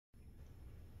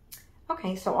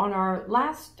Okay, so on our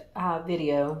last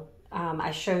video,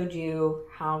 I showed you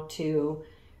how to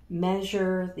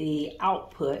measure the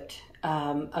output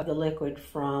of the liquid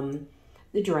from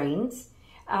the drains.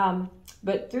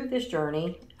 But through this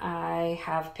journey, I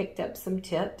have picked up some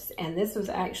tips, and this was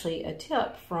actually a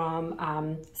tip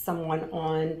from someone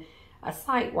on a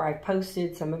site where I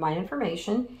posted some of my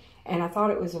information, and I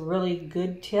thought it was a really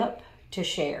good tip to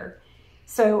share.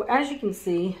 So as you can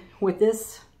see with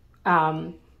this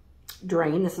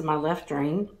drain, this is my left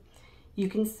drain, you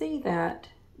can see that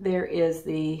there is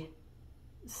the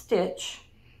stitch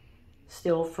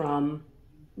still from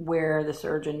where the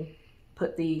surgeon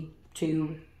put the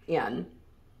tube in.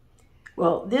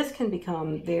 Well, this can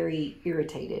become very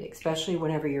irritated, especially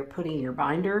whenever you're putting your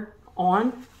binder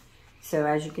on. So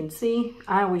as you can see,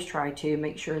 I always try to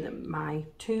make sure that my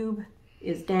tube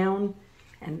is down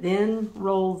and then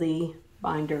roll the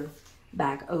binder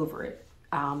back over it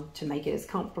to make it as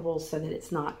comfortable so that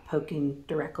it's not poking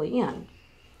directly in.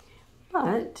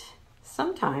 But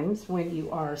sometimes when you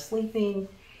are sleeping,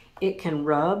 it can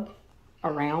rub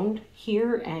around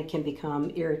here and it can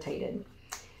become irritated.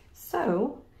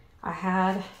 So I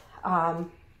had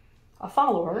a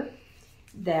follower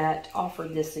that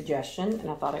offered this suggestion, and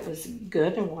I thought it was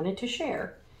good and wanted to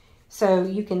share. So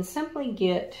you can simply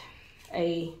get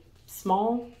a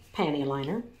small panty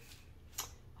liner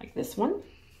like this one.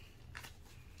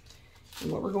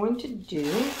 And what we're going to do,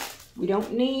 we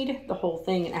don't need the whole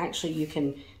thing, and actually you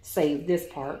can save this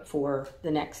part for the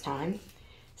next time.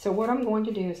 So what I'm going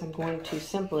to do is I'm going to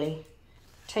simply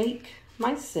take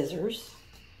my scissors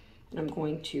and I'm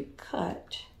going to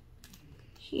cut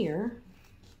here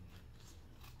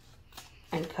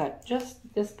and cut just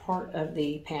this part of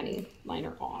the panty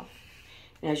liner off.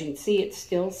 And as you can see, it's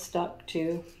still stuck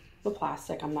to the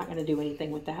plastic. I'm not going to do anything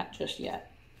with that just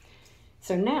yet.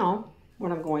 So now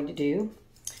what I'm going to do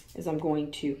is I'm going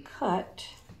to cut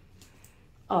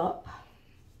up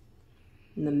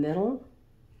in the middle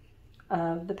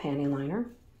of the panty liner.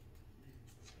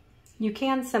 You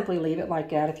can simply leave it like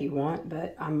that if you want,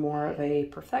 but I'm more of a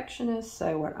perfectionist,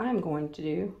 so what I'm going to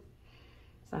do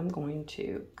is I'm going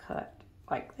to cut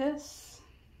like this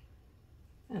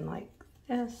and like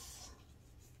this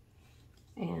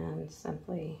and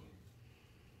simply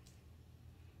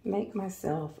make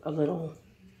myself a little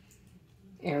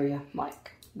area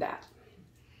like that.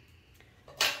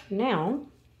 Now,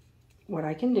 what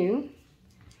I can do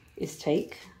is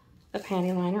take the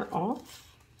panty liner off.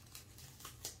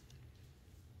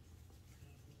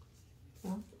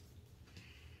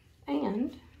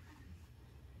 And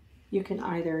you can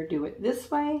either do it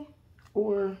this way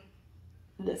or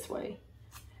this way.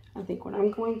 I think what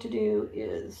I'm going to do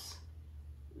is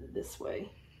this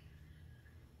way.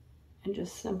 And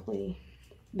just simply,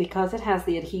 because it has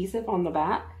the adhesive on the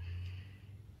back,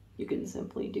 you can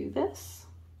simply do this.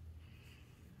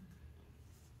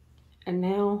 And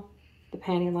now the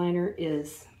panty liner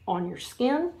is on your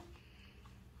skin,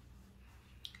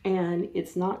 and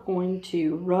it's not going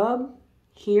to rub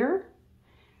here.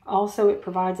 Also, it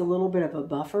provides a little bit of a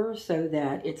buffer so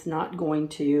that it's not going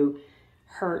to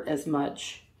hurt as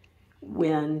much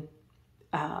when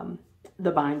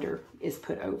the binder is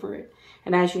put over it.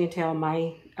 And as you can tell,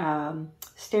 my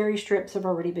steri strips have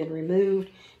already been removed.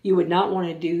 You would not want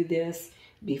to do this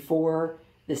before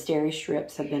the steri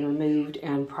strips have been removed,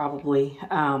 and probably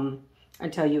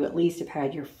until you at least have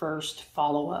had your first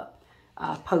follow-up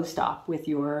post-op with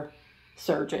your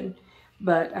surgeon.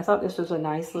 But I thought this was a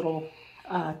nice little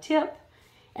tip,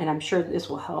 and I'm sure that this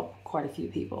will help quite a few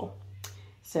people.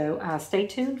 So stay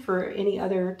tuned for any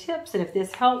other tips, and if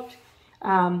this helped,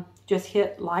 just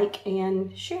hit like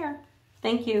and share.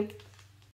 Thank you.